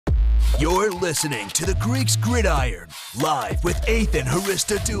You're listening to the Greeks Gridiron, live with Ethan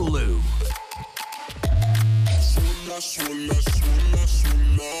Haristodoulou.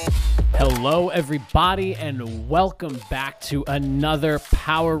 Hello, everybody, and welcome back to another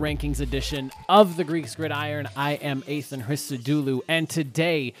Power Rankings edition of the Greeks Gridiron. I am Ethan Haristodoulou, and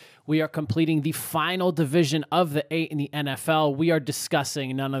today we are completing the final division of the 8 in the NFL. We are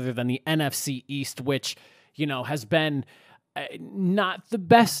discussing none other than the NFC East, which, has been not the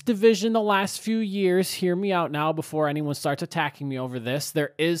best division the last few years. Hear me out now before anyone starts attacking me over this.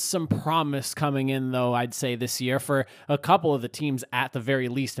 There is some promise coming in, though, I'd say this year for a couple of the teams at the very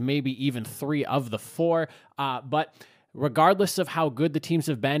least, maybe even 3 of the 4. But regardless of how good the teams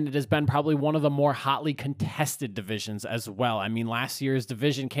have been, it has been probably one of the more hotly contested divisions as well. I mean, last year's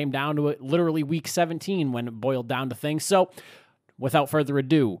division came down to it literally week 17 when it boiled down to things. So without further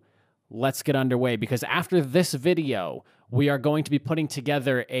ado, let's get underway, because after this video, we are going to be putting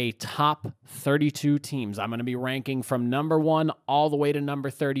together a top 32 teams. I'm going to be ranking from number 1 all the way to number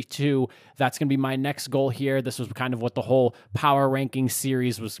 32. That's going to be my next goal here. This was kind of what the whole power ranking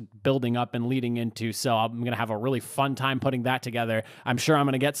series was building up and leading into. So I'm going to have a really fun time putting that together. I'm sure I'm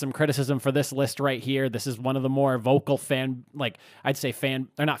going to get some criticism for this list right here. This is one of the more vocal one of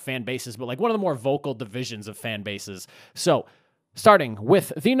the more vocal divisions of fan bases. So starting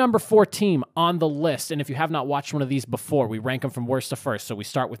with the number 4 team on the list, and if you have not watched one of these before, we rank them from worst to first, so we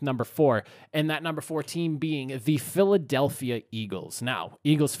start with number 4, and that number 4 team being the Philadelphia Eagles. Now,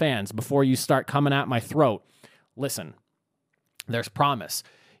 Eagles fans, before you start coming at my throat, listen, there's promise.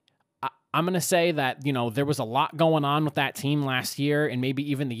 I'm going to say that, there was a lot going on with that team last year and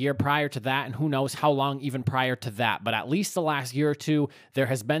maybe even the year prior to that, and who knows how long even prior to that. But at least the last year or two, there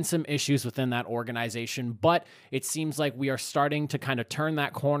has been some issues within that organization, but it seems like we are starting to kind of turn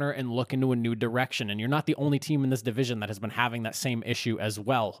that corner and look into a new direction. And you're not the only team in this division that has been having that same issue as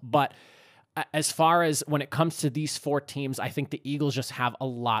well. But as far as when it comes to these 4 teams, I think the Eagles just have a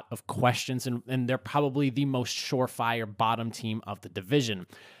lot of questions, and they're probably the most surefire bottom team of the division.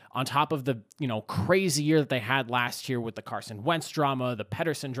 On top of the, crazy year that they had last year with the Carson Wentz drama, the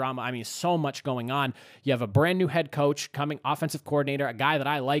Pedersen drama, I mean, so much going on. You have a brand new head coach offensive coordinator, a guy that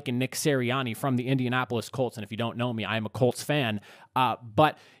I like in Nick Sirianni from the Indianapolis Colts. And if you don't know me, I am a Colts fan.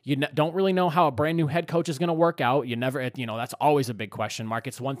 But you don't really know how a brand new head coach is going to work out. You never, that's always a big question mark.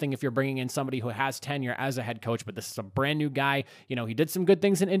 It's one thing if you're bringing in somebody who has tenure as a head coach, but this is a brand new guy. He did some good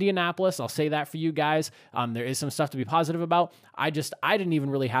things in Indianapolis. I'll say that for you guys. There is some stuff to be positive about. I didn't even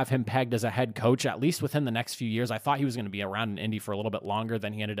really have him pegged as a head coach, at least within the next few years. I thought he was going to be around in Indy for a little bit longer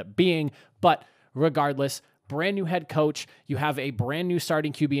than he ended up being, but regardless, brand new head coach. You have a brand new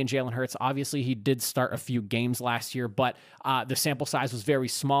starting QB in Jalen Hurts. Obviously, he did start a few games last year, but the sample size was very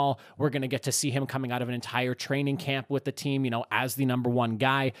small. We're going to get to see him coming out of an entire training camp with the team, as the number 1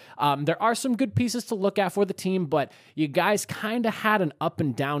 guy. There are some good pieces to look at for the team, but you guys kind of had an up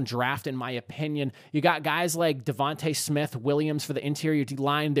and down draft, in my opinion. You got guys like Devontae Smith, Williams for the interior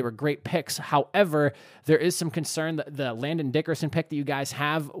D-line. They were great picks. However, there is some concern that the Landon Dickerson pick that you guys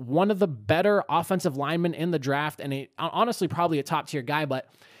have, one of the better offensive linemen in the draft, and honestly probably a top tier guy, but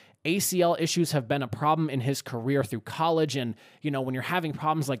ACL issues have been a problem in his career through college. And, when you're having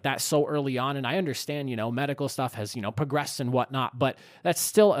problems like that so early on, and I understand, medical stuff has, progressed and whatnot, but that's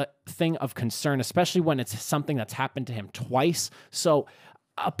still a thing of concern, especially when it's something that's happened to him twice. So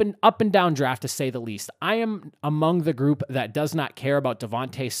up and down draft, to say the least. I am among the group that does not care about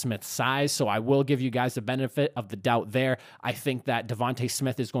Devontae Smith's size, so I will give you guys the benefit of the doubt there. I think that Devontae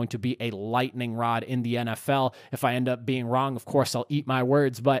Smith is going to be a lightning rod in the NFL. If I end up being wrong, of course, I'll eat my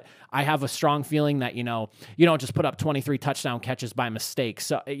words, but I have a strong feeling that, you don't just put up 23 touchdown catches by mistake.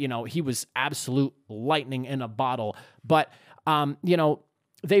 So, he was absolute lightning in a bottle. But,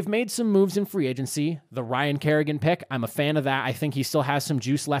 they've made some moves in free agency. The Ryan Kerrigan pick, I'm a fan of that. I think he still has some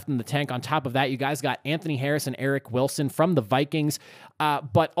juice left in the tank. On top of that, you guys got Anthony Harris and Eric Wilson from the Vikings.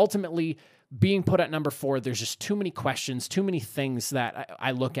 But ultimately, being put at number 4, there's just too many questions, too many things that I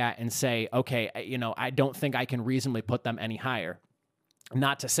look at and say, okay, I don't think I can reasonably put them any higher.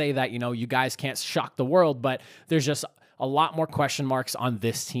 Not to say that, you guys can't shock the world, but there's just a lot more question marks on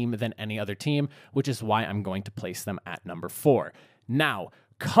this team than any other team, which is why I'm going to place them at number 4. Now,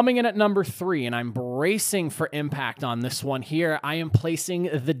 coming in at number 3, and I'm bracing for impact on this one here, I am placing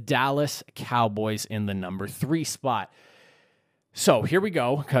the Dallas Cowboys in the number 3 spot. So here we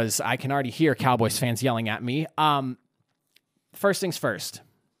go, because I can already hear Cowboys fans yelling at me. First things first.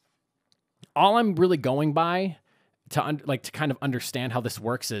 All I'm really going by to kind of understand how this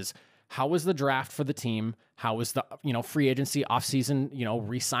works is how was the draft for the team? How was the, free agency, offseason,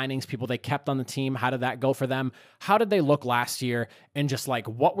 re-signings, people they kept on the team? How did that go for them? How did they look last year? And just like,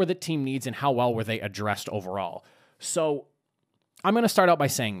 what were the team needs and how well were they addressed overall? So I'm going to start out by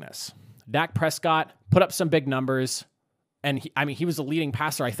saying this. Dak Prescott put up some big numbers. And he was the leading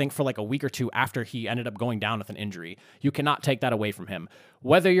passer, I think, for like a week or two after he ended up going down with an injury. You cannot take that away from him.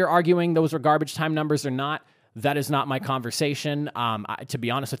 Whether you're arguing those were garbage time numbers or not, that is not my conversation. To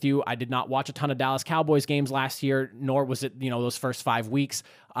be honest with you, I did not watch a ton of Dallas Cowboys games last year, nor was it, those first 5 weeks.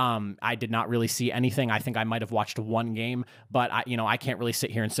 I did not really see anything. I think I might have watched one game, but I can't really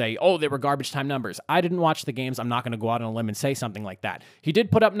sit here and say, oh, they were garbage time numbers. I didn't watch the games. I'm not going to go out on a limb and say something like that. He did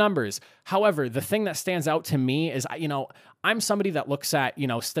put up numbers. However, the thing that stands out to me is, I'm somebody that looks at,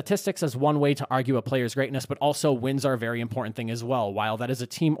 statistics as one way to argue a player's greatness, but also wins are a very important thing as well. While that is a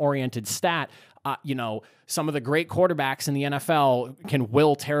team-oriented stat, some of the great quarterbacks in the NFL can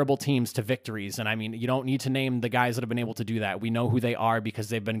will terrible teams to victories. And you don't need to name the guys that have been able to do that. We know who they are because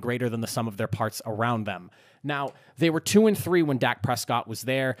they've been greater than the sum of their parts around them. Now, they were 2-3 when Dak Prescott was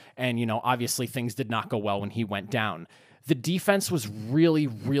there. And, obviously things did not go well when he went down. The defense was really,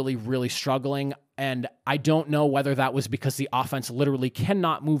 really, really struggling. And I don't know whether that was because the offense literally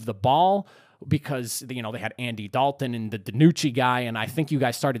cannot move the ball, because, they had Andy Dalton and the Danucci guy, and I think you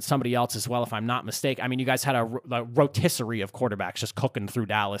guys started somebody else as well, if I'm not mistaken. You guys had a rotisserie of quarterbacks just cooking through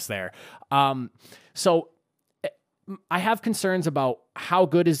Dallas there. So I have concerns about how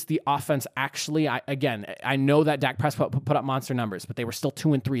good is the offense actually. I know that Dak Prescott put up monster numbers, but they were still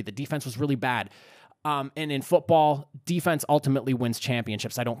 2-3. The defense was really bad. And in football, defense ultimately wins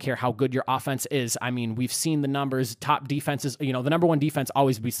championships. I don't care how good your offense is. We've seen the numbers. Top defenses, the number one defense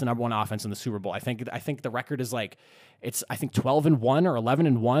always beats the number one offense in the Super Bowl. I think the record is 12-1 or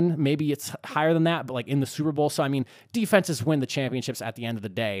 11-1. Maybe it's higher than that, but in the Super Bowl. So defenses win the championships at the end of the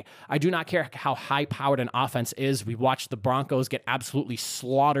day. I do not care how high powered an offense is. We watched the Broncos get absolutely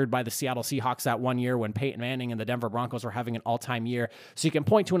slaughtered by the Seattle Seahawks that one year when Peyton Manning and the Denver Broncos were having an all-time year. So you can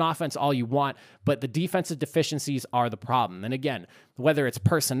point to an offense all you want, but the defensive deficiencies are the problem. And again, whether it's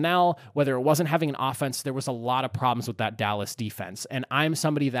personnel, whether it wasn't having an offense, there was a lot of problems with that Dallas defense. And I'm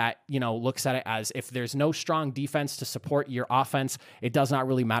somebody that, looks at it as if there's no strong defense to support your offense, it does not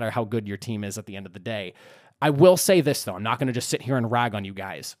really matter how good your team is at the end of the day. I will say this, though. I'm not going to just sit here and rag on you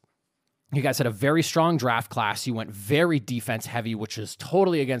guys. You guys had a very strong draft class. You went very defense heavy, which is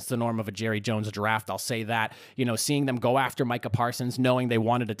totally against the norm of a Jerry Jones draft. I'll say that. Seeing them go after Micah Parsons, knowing they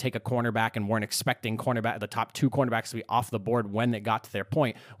wanted to take a cornerback and weren't expecting the top 2 cornerbacks to be off the board when they got to their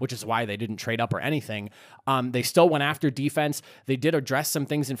point, which is why they didn't trade up or anything. They still went after defense. They did address some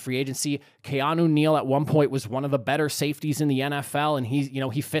things in free agency. Keanu Neal at one point was one of the better safeties in the NFL, and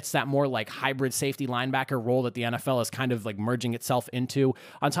he fits that more hybrid safety linebacker role that the NFL is kind of merging itself into.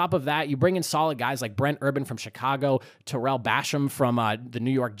 On top of that, you bring in solid guys like Brent Urban from Chicago, Terrell Basham from the New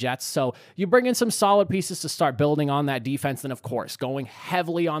York Jets. So you bring in some solid pieces to start building on that defense. Then, of course, going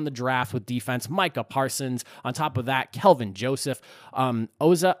heavily on the draft with defense, Micah Parsons. On top of that, Kelvin Joseph,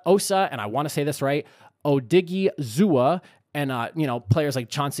 Osa, and I want to say this right, Odigi Zua, and, players like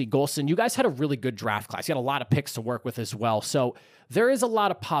Chauncey Golston. You guys had a really good draft class. You had a lot of picks to work with as well. So there is a lot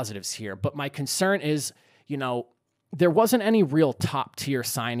of positives here. But my concern is, there wasn't any real top-tier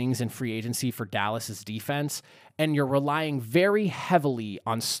signings in free agency for Dallas's defense, and you're relying very heavily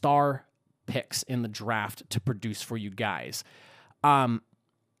on star picks in the draft to produce for you guys.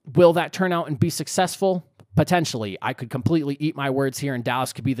 Will that turn out and be successful? Potentially. I could completely eat my words here, and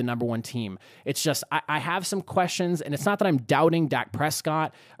Dallas could be the number one team. It's just I have some questions, and it's not that I'm doubting Dak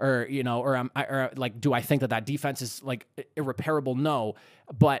Prescott or do I think that defense is irreparable? No,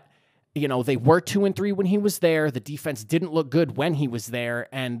 but they were 2-3 when he was there. The defense didn't look good when he was there,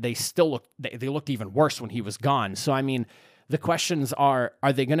 and they looked even worse when he was gone. So, the questions are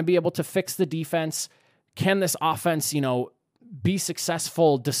they going to be able to fix the defense? Can this offense, be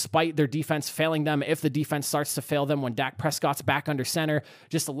successful despite their defense failing them if the defense starts to fail them when Dak Prescott's back under center?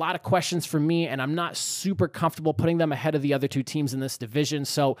 Just a lot of questions for me, and I'm not super comfortable putting them ahead of the other 2 teams in this division.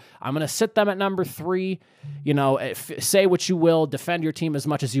 So I'm going to sit them at number 3. Say what you will, defend your team as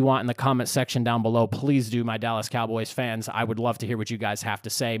much as you want in the comment section down below. Please do, my Dallas Cowboys fans. I would love to hear what you guys have to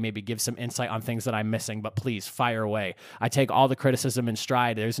say, maybe give some insight on things that I'm missing, but please fire away. I take all the criticism in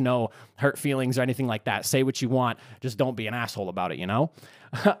stride. There's no hurt feelings or anything like that. Say what you want. Just don't be an asshole about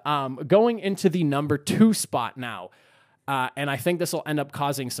it, Going into the number 2 spot now, and I think this will end up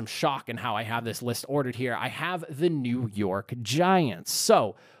causing some shock in how I have this list ordered here. I have the New York Giants.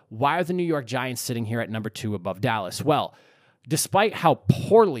 So why are the New York Giants sitting here at number 2 above Dallas? Well, despite how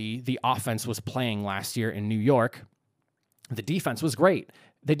poorly the offense was playing last year in New York, the defense was great.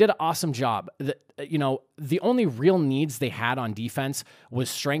 They did an awesome job. The only real needs they had on defense was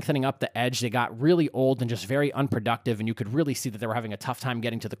strengthening up the edge. They got really old and just very unproductive, and you could really see that they were having a tough time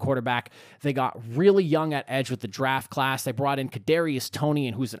getting to the quarterback. They got really young at edge with the draft class. They brought in Kadarius Toney,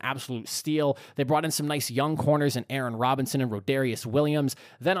 and who's an absolute steal. They brought in some nice young corners in Aaron Robinson and Rodarius Williams.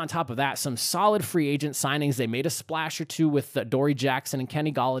 Then on top of that, some solid free agent signings. They made a splash or two with Dory Jackson and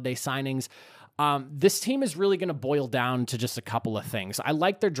Kenny Golladay signings. This team is really going to boil down to just a couple of things. I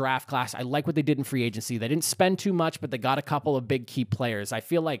like their draft class. I like what they did in free agency. They didn't spend too much, but they got a couple of big key players. I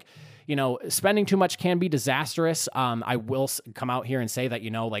feel like, spending too much can be disastrous. I will come out here and say that,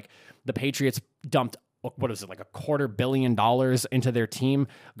 the Patriots dumped, what is it, like $250 million into their team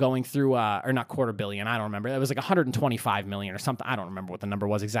going through, or not $250 million, I don't remember. It was like $125 million or something. I don't remember what the number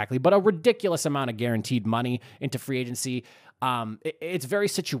was exactly, but a ridiculous amount of guaranteed money into free agency. It's very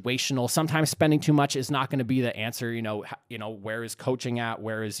situational. Sometimes spending too much is not going to be the answer. Where is coaching at?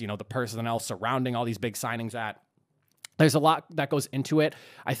 Where is, the personnel surrounding all these big signings at? There's a lot that goes into it.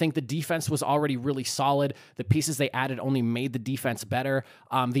 I think the defense was already really solid. The pieces they added only made the defense better.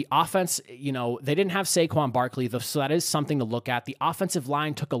 The offense, they didn't have Saquon Barkley, so that is something to look at. The offensive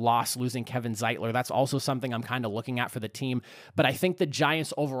line took a loss losing Kevin Zeitler. That's also something I'm kind of looking at for the team. But I think the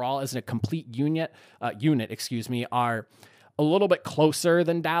Giants overall as a complete unit, are a little bit closer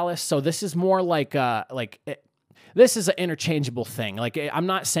than Dallas. So this is more this is an interchangeable thing. I'm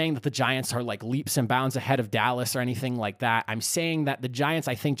not saying that the Giants are like leaps and bounds ahead of Dallas or anything like that. I'm saying that the Giants,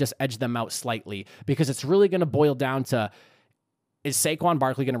 I think, just edge them out slightly because it's really going to boil down to, is Saquon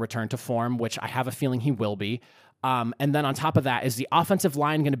Barkley going to return to form, which I have a feeling he will be. And then on top of that, is the offensive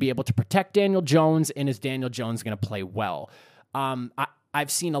line going to be able to protect Daniel Jones, and is Daniel Jones going to play well?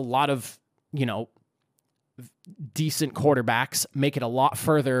 I've seen a lot of, decent quarterbacks make it a lot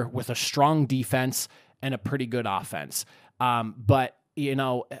further with a strong defense and a pretty good offense. But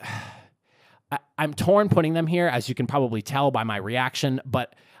I'm torn putting them here, as you can probably tell by my reaction,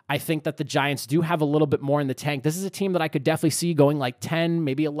 but I think that the Giants do have a little bit more in the tank. This is a team that I could definitely see going like 10,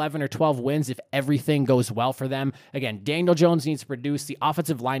 maybe 11 or 12 wins if everything goes well for them. Again, Daniel Jones needs to produce. The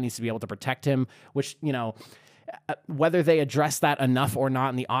offensive line needs to be able to protect him, which, whether they address that enough or not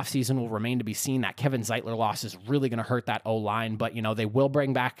in the offseason will remain to be seen. That Kevin Zeitler loss is really going to hurt that O-line, but, they will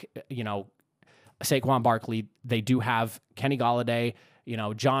bring back, Saquon Barkley. They do have Kenny Golladay,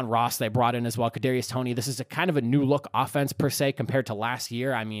 John Ross they brought in as well, Kadarius Toney. This is a kind of a new look offense per se compared to last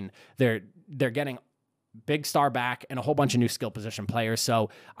year. I mean, they're getting big star back and a whole bunch of new skill position players. So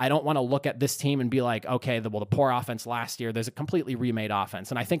I don't want to look at this team and be like, okay, the poor offense last year, there's a completely remade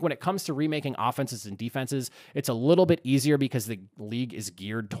offense. And I think when it comes to remaking offenses and defenses, it's a little bit easier because the league is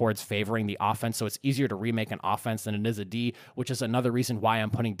geared towards favoring the offense. So it's easier to remake an offense than it is a D, which is another reason why I'm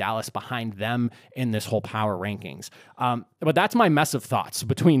putting Dallas behind them in this whole power rankings. But that's my mess of thoughts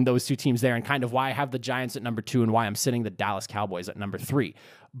between those two teams there and kind of why I have the Giants at number 2 and why I'm sitting the Dallas Cowboys at number 3.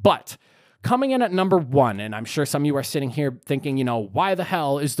 But coming in at number 1, and I'm sure some of you are sitting here thinking, why the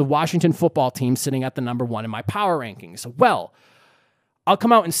hell is the Washington football team sitting at the number 1 in my power rankings? Well, I'll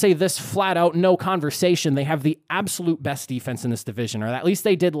come out and say this flat out, no conversation. They have the absolute best defense in this division, or at least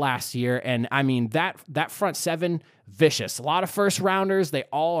they did last year. And I mean, that front 7, vicious. A lot of first rounders. They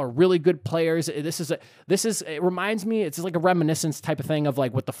all are really good players. It reminds me, it's like a reminiscence type of thing of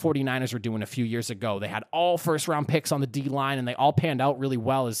like what the 49ers were doing a few years ago. They had all first round picks on the D line and they all panned out really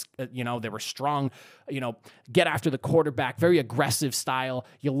well as, they were strong, get after the quarterback, very aggressive style.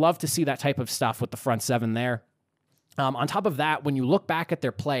 You love to see that type of stuff with the front 7 there. On top of that, when you look back at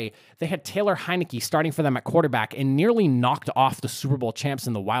their play, they had Taylor Heineke starting for them at quarterback and nearly knocked off the Super Bowl champs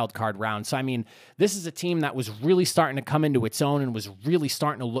in the wild card round. So, I mean, this is a team that was really starting to come into its own and was really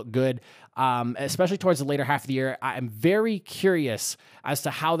starting to look good, especially towards the later half of the year. I'm very curious as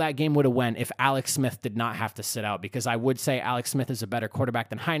to how that game would have went if Alex Smith did not have to sit out, because I would say Alex Smith is a better quarterback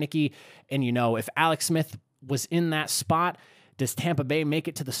than Heineke. And, if Alex Smith was in that spot, does Tampa Bay make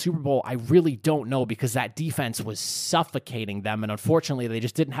it to the Super Bowl? I really don't know, because that defense was suffocating them, and unfortunately, they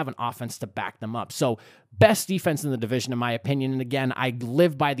just didn't have an offense to back them up. So, best defense in the division, in my opinion. And again, I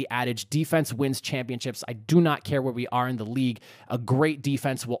live by the adage, defense wins championships. I do not care where we are in the league. A great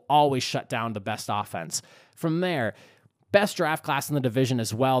defense will always shut down the best offense. From there, best draft class in the division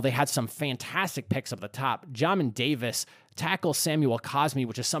as well. They had some fantastic picks up the top. Jamin Davis, tackle Samuel Cosme,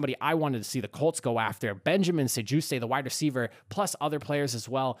 which is somebody I wanted to see the Colts go after. Benjamin Sejuse, the wide receiver, plus other players as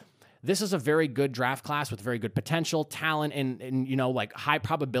well. This is a very good draft class with very good potential, talent, and like high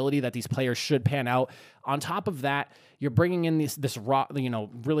probability that these players should pan out. On top of that, you're bringing in this raw,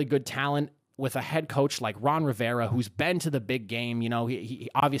 really good talent with a head coach like Ron Rivera, who's been to the big game. You know, he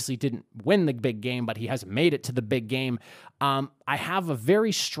obviously didn't win the big game, but he has made it to the big game. I have a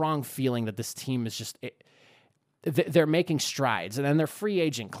very strong feeling that this team is just... they're making strides. And then their free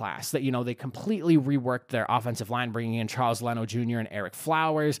agent class that, you know, they completely reworked their offensive line, bringing in Charles Leno Jr. and Eric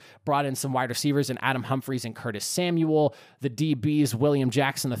Flowers, brought in some wide receivers and Adam Humphries and Curtis Samuel, the DBs, William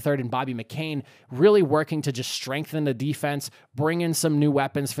Jackson III and Bobby McCain, really working to just strengthen the defense, bring in some new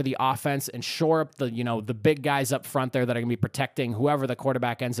weapons for the offense, and shore up the, you know, the big guys up front there that are going to be protecting whoever the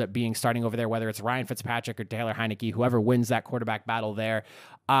quarterback ends up being starting over there, whether it's Ryan Fitzpatrick or Taylor Heineke, whoever wins that quarterback battle there.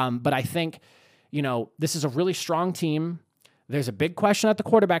 But I think, you know, this is a really strong team. There's a big question at the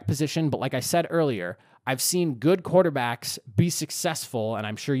quarterback position, but like I said earlier, I've seen good quarterbacks be successful, and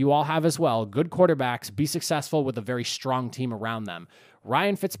I'm sure you all have as well, good quarterbacks be successful with a very strong team around them.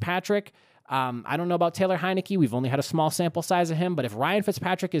 Ryan Fitzpatrick, I don't know about Taylor Heineke. We've only had a small sample size of him, but if Ryan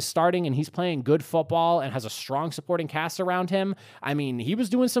Fitzpatrick is starting and he's playing good football and has a strong supporting cast around him, I mean, he was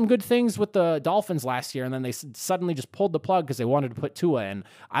doing some good things with the Dolphins last year, and then they suddenly just pulled the plug because they wanted to put Tua in.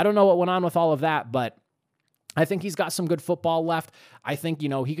 I don't know what went on with all of that, but I think he's got some good football left. I think, you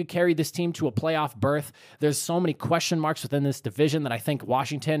know, he could carry this team to a playoff berth. There's so many question marks within this division that I think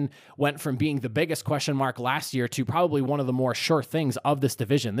Washington went from being the biggest question mark last year to probably one of the more sure things of this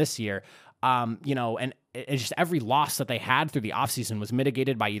division this year. You know, and it's just every loss that they had through the offseason was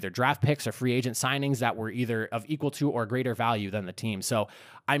mitigated by either draft picks or free agent signings that were either of equal to or greater value than the team. So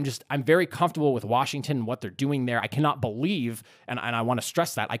I'm very comfortable with Washington and what they're doing there. I cannot believe, and I want to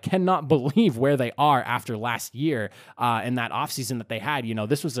stress that, I cannot believe where they are after last year in that offseason that they had. You know,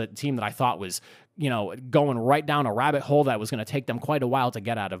 this was a team that I thought was, you know, going right down a rabbit hole that was going to take them quite a while to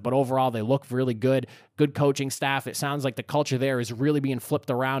get out of. But overall, they look really good. Good coaching staff. It sounds like the culture there is really being flipped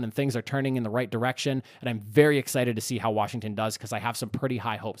around and things are turning in the right direction. And I'm very excited to see how Washington does because I have some pretty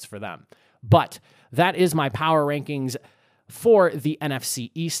high hopes for them. But that is my power rankings for the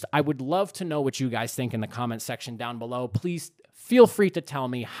NFC East. I would love to know what you guys think in the comment section down below. Please feel free to tell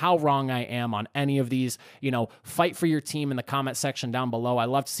me how wrong I am on any of these. You know, fight for your team in the comment section down below. I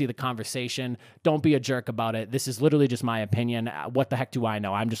love to see the conversation. Don't be a jerk about it. This is literally just my opinion. What the heck do I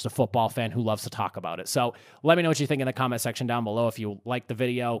know? I'm just a football fan who loves to talk about it. So let me know what you think in the comment section down below. If you like the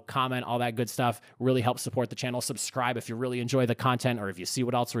video, comment, all that good stuff really helps support the channel. Subscribe if you really enjoy the content, or if you see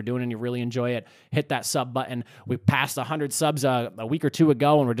what else we're doing and you really enjoy it, hit that sub button. We passed 100 subs a week or two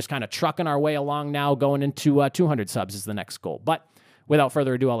ago, and we're just kind of trucking our way along now, going into 200 subs is the next goal. But without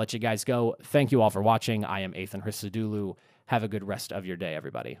further ado, I'll let you guys go. Thank you all for watching. I am Ethan Hrissadulu. Have a good rest of your day,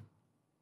 everybody.